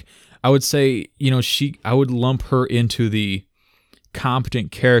her, like, I would say, I would lump her into the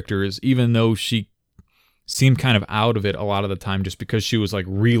competent characters, even though she seemed kind of out of it a lot of the time just because she was like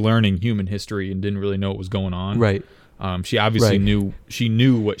relearning human history and didn't really know what was going on. Right. She obviously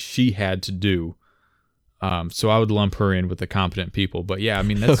knew what she had to do. So I would lump her in with the competent people. But yeah, I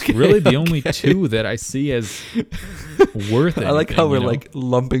mean, that's really the only two that I see as worth it. I like how we're like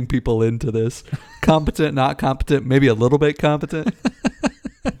lumping people into this. Competent, not competent, maybe a little bit competent.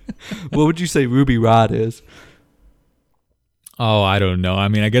 What would you say Ruby Rhod is? Oh, I don't know. I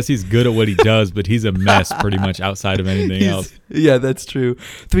mean, I guess he's good at what he does, but he's a mess pretty much outside of anything else. Yeah, that's true.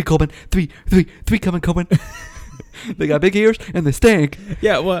 3 Corbin, 3 coming Corbin. They got big ears and they stink.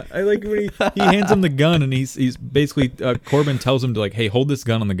 Yeah, well, I like when he hands him the gun and he's basically Corbin tells him to like, hey, hold this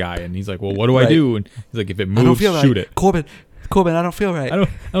gun on the guy, and he's like, well, what do I do? And he's like, if it moves, shoot it. Corbin, I don't feel right. I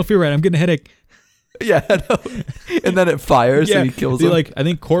don't feel right. I'm getting a headache. Yeah, I know. And then it fires and he kills him. Like, I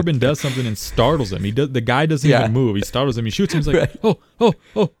think Corbin does something and startles him. The guy doesn't even move. He startles him. He shoots him. He's like, oh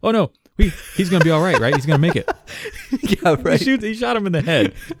no. He's gonna be all right? He's gonna make it. Yeah, right. He shot him in the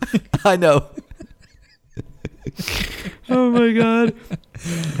head. I know. Oh my god,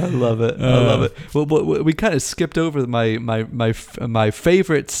 I love it. I love it. Well, we kind of skipped over my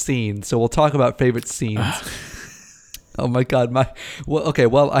favorite scene, so we'll talk about favorite scenes. Oh my god,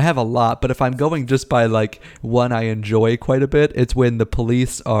 well, I have a lot, but if I'm going just by like one I enjoy quite a bit, it's when the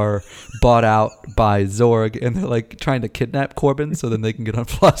police are bought out by Zorg and they're like trying to kidnap Corbin so then they can get on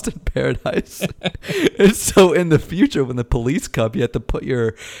Lost in Paradise. And so in the future, when the police come, you have to put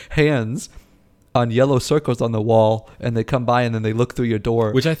your hands on yellow circles on the wall, and they come by and then they look through your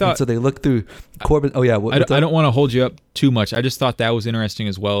door. Which I thought... And so they look through Corbin... Oh, yeah. I don't want to hold you up too much. I just thought that was interesting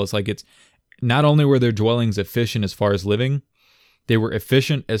as well. It's like it's... Not only were their dwellings efficient as far as living, they were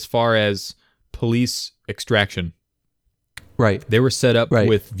efficient as far as police extraction. Right. They were set up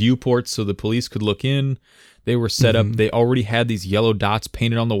with viewports so the police could look in. They were set up... They already had these yellow dots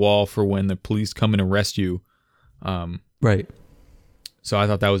painted on the wall for when the police come and arrest you. Right. So I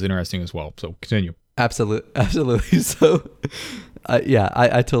thought that was interesting as well. So continue. Absolutely. So,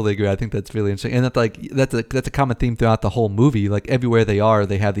 I totally agree. I think that's really interesting, and that's a common theme throughout the whole movie. Like everywhere they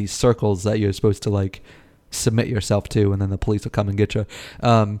have these circles that you're supposed to like submit yourself to, and then the police will come and get you.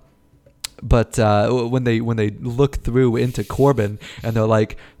 But when they look through into Corbin and they're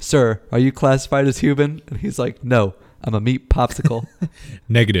like, "Sir, are you classified as human?" And he's like, "No, I'm a meat popsicle."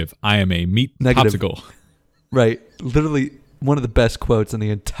 Negative. I am a meat popsicle. Right. Literally. One of the best quotes in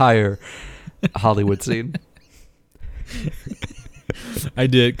the entire Hollywood scene. I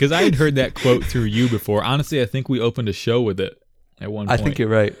did, because I had heard that quote through you before. Honestly, I think we opened a show with it at one point. I think you're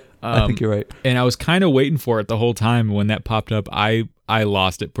right. And I was kind of waiting for it the whole time. When that popped up, I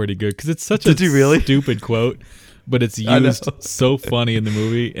lost it pretty good because it's such a stupid quote, but it's used so funny in the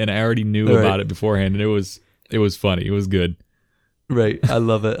movie, and I already knew about it beforehand, and it was funny. It was good. Right. I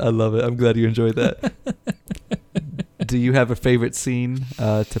love it. I'm glad you enjoyed that. Do you have a favorite scene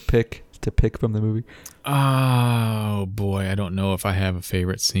to pick from the movie? Oh boy, I don't know if I have a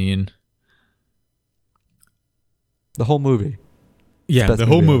favorite scene. The whole movie. Yeah, the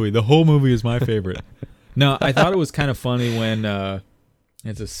whole movie. The whole movie is my favorite. No, I thought it was kind of funny when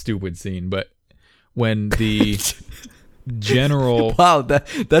it's a stupid scene, but when the general... Wow,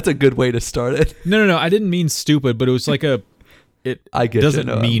 that's a good way to start it. No, I didn't mean stupid, but it was like I get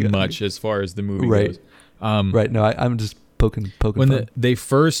doesn't mean much as far as the movie goes. Right. No, I'm just poking when they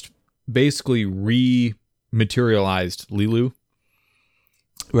first basically rematerialized Leeloo.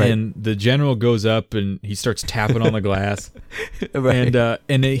 Right. And the general goes up and he starts tapping on the glass. Right.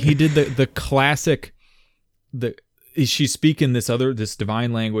 And he did the classic she's speaking this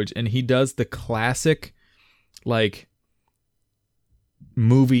divine language, and he does the classic like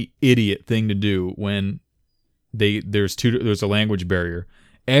movie idiot thing to do when there's a language barrier.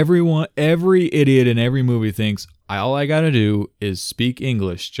 Every idiot in every movie thinks all I gotta do is speak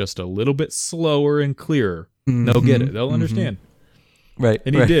English just a little bit slower and clearer. Mm-hmm. They'll get it. They'll understand. Right.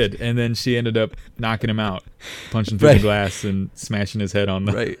 And he did. And then she ended up knocking him out, punching through the glass and smashing his head on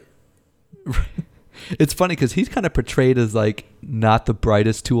the... Right. It's funny because he's kind of portrayed as like not the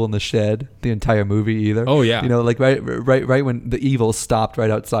brightest tool in the shed the entire movie either. Oh yeah, you know, like right when the evil stopped right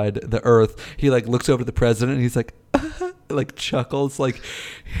outside the Earth, he like looks over the president and he's like, like chuckles, like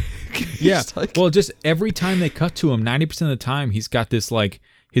yeah. Like, well, just every time they cut to him, 90% of the time he's got this like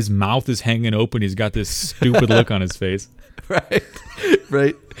his mouth is hanging open. He's got this stupid look on his face. Right.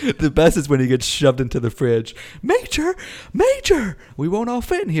 The best is when he gets shoved into the fridge. Major, we won't all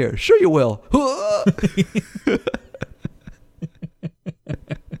fit in here. Sure you will.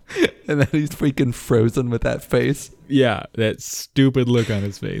 And then he's freaking frozen with that face. Yeah, that stupid look on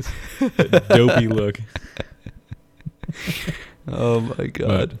his face. That dopey look. Oh my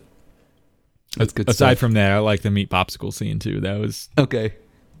God. That's good Aside stuff. from that, I like the meat popsicle scene too. That was okay.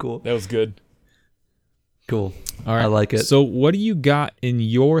 Cool. That was good. Cool. All right. I like it. So what do you got in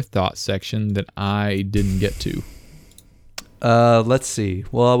your thoughts section that I didn't get to? Let's see.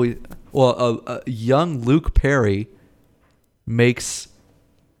 Young Luke Perry makes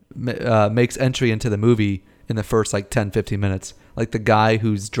entry into the movie in the first like 10-15 minutes. Like the guy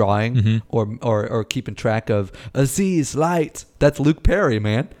who's drawing or keeping track of Aziz Light. That's Luke Perry,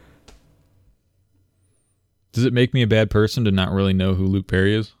 man. Does it make me a bad person to not really know who Luke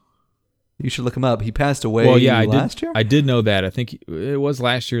Perry is? You should look him up. He passed away last year? I did know that. I think it was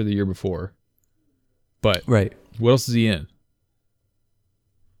last year or the year before. But right. What else is he in?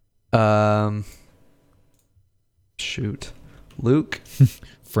 Shoot. Luke.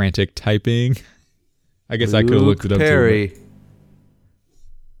 Frantic typing. I guess I could have looked it up Perry. too.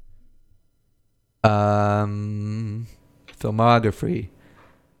 Filmography.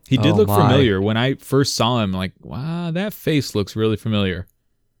 He did look familiar. When I first saw him, like, wow, that face looks really familiar.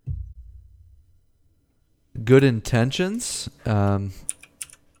 Good Intentions. I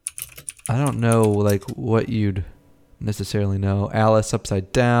don't know like what you'd necessarily know. Alice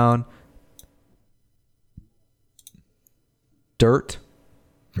Upside Down. Dirt.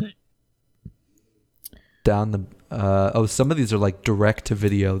 Down the some of these are like direct to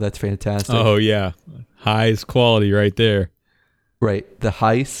video. That's fantastic. Oh yeah. Highest quality right there. Right. The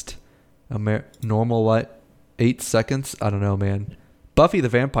Heist. Normal Light. 8 Seconds. I don't know, man. Buffy the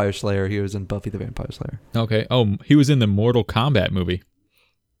Vampire Slayer. He was in Buffy the Vampire Slayer. Okay. Oh, he was in the Mortal Kombat movie.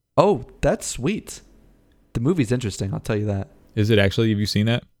 Oh, that's sweet. The movie's interesting. I'll tell you that. Is it actually? Have you seen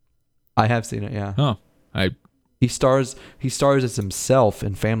that? I have seen it. Yeah. Oh, He stars as himself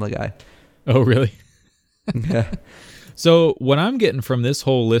in Family Guy. Oh, really? Yeah. So what I'm getting from this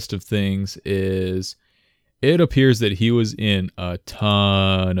whole list of things is it appears that he was in a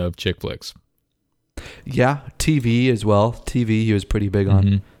ton of chick flicks. Yeah, TV as well. TV he was pretty big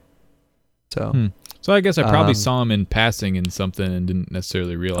on. So So I guess I probably saw him in passing in something and didn't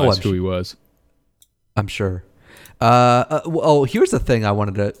necessarily realize who he was. I'm sure. Here's the thing I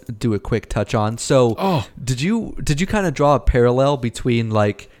wanted to do a quick touch on. So did you kind of draw a parallel between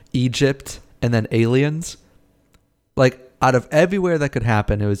like Egypt and then aliens? Like out of everywhere that could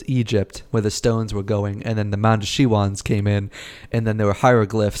happen, it was Egypt where the stones were going, and then the Mondoshaewans came in, and then there were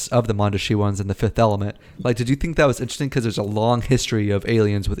hieroglyphs of the Mondoshaewans in the Fifth Element. Like, did you think that was interesting? Because there's a long history of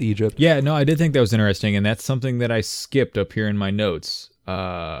aliens with Egypt. Yeah, no, I did think that was interesting, and that's something that I skipped up here in my notes.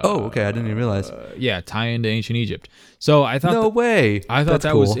 Okay, I didn't even realize. Yeah, tie into ancient Egypt. So I thought, no way. I thought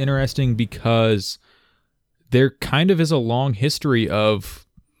that was interesting because there kind of is a long history of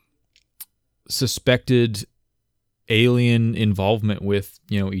suspected alien involvement with,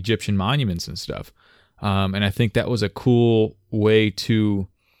 Egyptian monuments and stuff. And I think that was a cool way to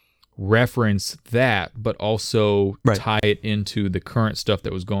reference that, but also tie it into the current stuff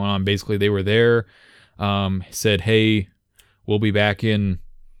that was going on. Basically, they were there, said, hey, we'll be back in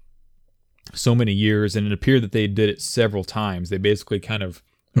so many years. And it appeared that they did it several times. They basically kind of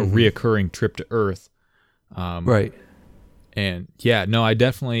a reoccurring trip to Earth. Right. And yeah, no, I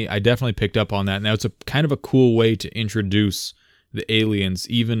definitely picked up on that. And that's a kind of a cool way to introduce the aliens,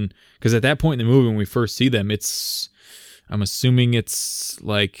 even because at that point in the movie, when we first see them, I'm assuming it's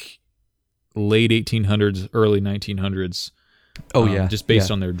like late 1800s, early 1900s. Oh yeah. Just based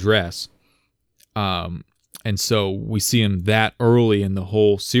on their dress. And so we see them that early in the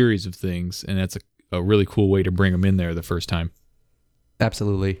whole series of things. And that's a really cool way to bring them in there the first time.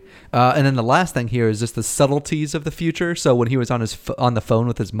 Absolutely. And then the last thing here is just the subtleties of the future. So when he was on the phone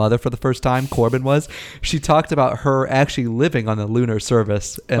with his mother for the first time, Corbin she talked about her actually living on the lunar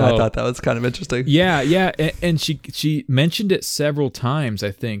surface. And I thought that was kind of interesting. Yeah. And she mentioned it several times, I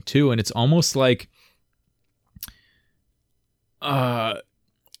think, too. And it's almost like, they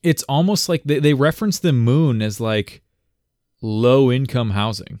reference the moon as like low income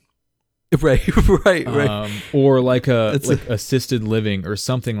housing. Right. Or like assisted living or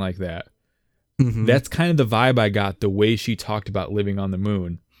something like that. That's kind of the vibe I got, the way she talked about living on the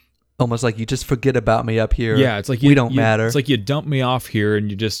moon. Almost like you just forget about me up here. Yeah, it's like we don't matter. It's like you dumped me off here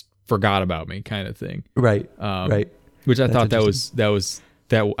and you just forgot about me, kind of thing. Right. Right. Which I thought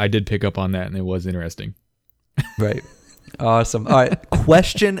that I did pick up on that, and it was interesting. Right. Awesome. All right.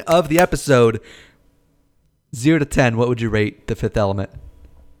 Question of the episode: 0 to 10. What would you rate The Fifth Element?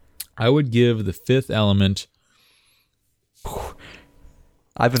 I would give The Fifth Element.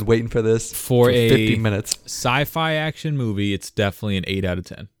 I've been waiting for this for 50 minutes. Sci-fi action movie. It's definitely an 8 out of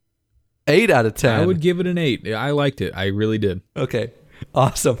 10. 8 out of 10. I would give it an 8. I liked it. I really did. Okay.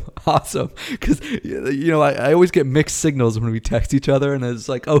 Awesome. Because, I always get mixed signals when we text each other, and it's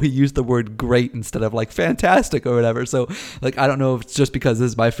like, oh, he used the word great instead of like fantastic or whatever. So, like, I don't know if it's just because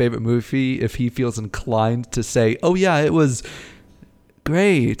this is my favorite movie, if he feels inclined to say, oh, yeah, it was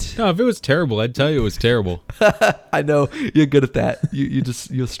great. No, if it was terrible, I'd tell you it was terrible. I know. You're good at that.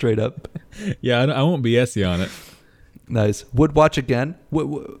 You'll straight up. Yeah, I won't BS you on it. Nice. Would watch again?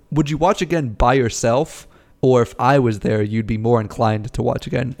 Would you watch again by yourself? Or if I was there, you'd be more inclined to watch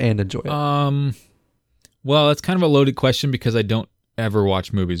again and enjoy it? Well, that's kind of a loaded question because I don't ever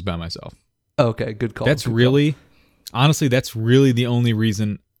watch movies by myself. Okay, good call. Honestly, that's really the only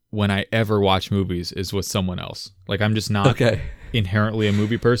reason when I ever watch movies is with someone else. Like, I'm just not inherently a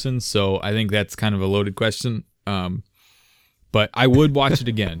movie person, so I think that's kind of a loaded question. But I would watch it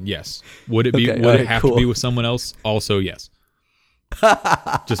again, yes. Would it have to be with someone else? Also, yes.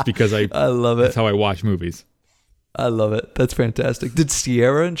 Just because I love it. That's how I watch movies. I love it. That's fantastic. Did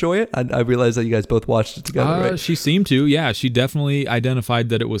Sierra enjoy it? I realized that you guys both watched it together, right? She seemed to, yeah. She definitely identified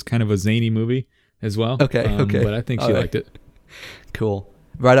that it was kind of a zany movie as well. Okay. But I think she liked it. Cool.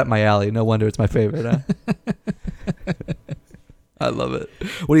 Right up my alley. No wonder it's my favorite, huh? I love it.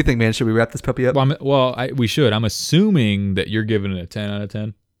 What do you think, man? Should we wrap this puppy up? We should. I'm assuming that you're giving it a 10 out of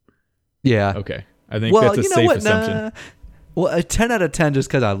 10. Yeah. Okay. I think that's a safe assumption. Well, a 10 out of 10 just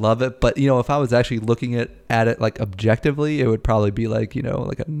because I love it. But, if I was actually looking at it like objectively, it would probably be like,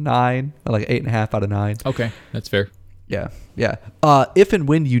 like a 9, or like 8.5 out of 9. Okay. That's fair. Yeah. If and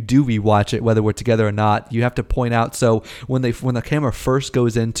when you do rewatch it, whether we're together or not, you have to point out. So when the camera first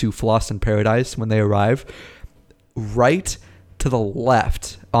goes into Floss in Paradise, when they arrive, right to the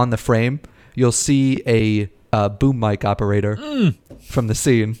left on the frame, you'll see a boom mic operator from the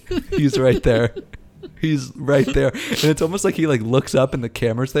scene. He's right there. He's right there. And it's almost like he like looks up and the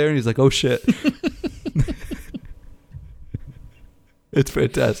camera's there and he's like, oh shit. It's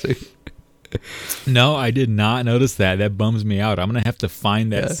fantastic. No, I did not notice that. That bums me out. I'm going to have to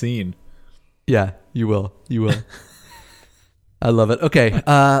find that scene. Yeah, you will. I love it. Okay.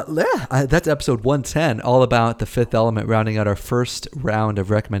 That's episode 110, all about The Fifth Element, rounding out our first round of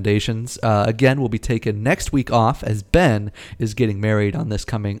recommendations. Again, we'll be taking next week off as Ben is getting married on this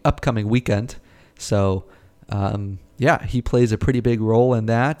upcoming weekend. So, he plays a pretty big role in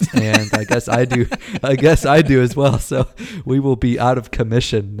that, and I guess I do. I guess I do as well. So we will be out of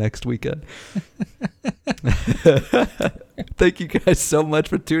commission next weekend. Thank you guys so much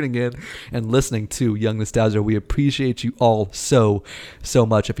for tuning in and listening to Young Nostalgia. We appreciate you all so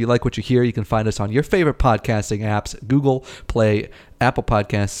much. If you like what you hear, you can find us on your favorite podcasting apps: Google Play, Apple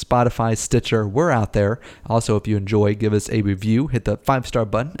Podcasts, Spotify, Stitcher. We're out there. Also, if you enjoy, give us a review. Hit the 5-star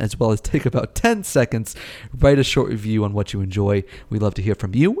button, as well as take about 10 seconds. Write a short review on what you enjoy. We'd love to hear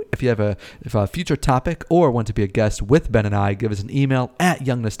from you. If you have a future topic or want to be a guest with Ben and I, give us an email at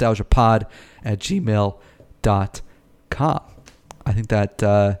youngnostalgiapod@gmail.com. I think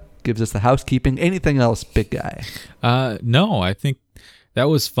that gives us the housekeeping. Anything else, big guy? No, I think that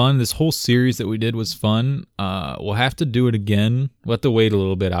was fun. This whole series that we did was fun. We'll have to do it again. We'll have to wait a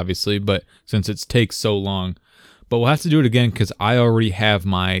little bit, obviously, but since it takes so long. But we'll have to do it again because I already have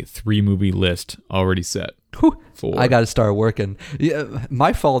my 3-movie list already set. I got to start working. Yeah,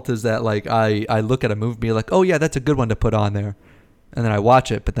 my fault is that like I look at a movie and be like, oh yeah, that's a good one to put on there, and then I watch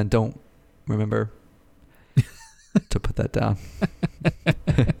it, but then don't remember to put that down.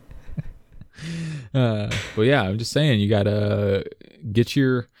 But yeah, I'm just saying you gotta get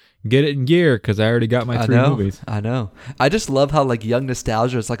it in gear because I already got my 3 movies. I know. I just love how like Young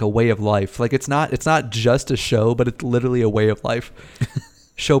Nostalgia is like a way of life. Like it's not just a show, but it's literally a way of life.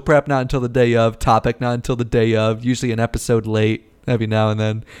 Show prep not until the day of, topic not until the day of, usually an episode late every now and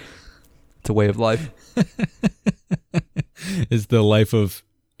then. It's a way of life. It's the life of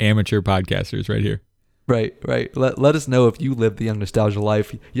amateur podcasters right here. Right. Let us know if you live the Young Nostalgia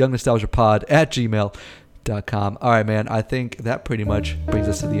life. youngnostalgiapod@gmail.com. All right, man. I think that pretty much brings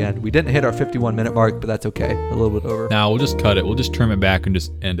us to the end. We didn't hit our 51-minute mark, but that's okay. A little bit over. Now we'll just cut it. We'll just trim it back and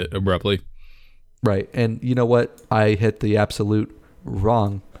just end it abruptly. Right. And you know what? I hit the absolute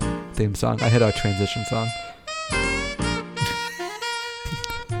wrong theme song. I hit our transition song.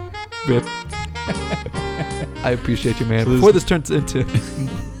 Rip. I appreciate you, man. Before this turns into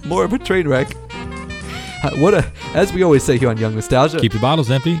more of a train wreck, as we always say here on Young Nostalgia, keep the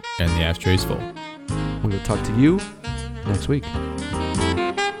bottles empty and the ashtrays full. We will talk to you next week.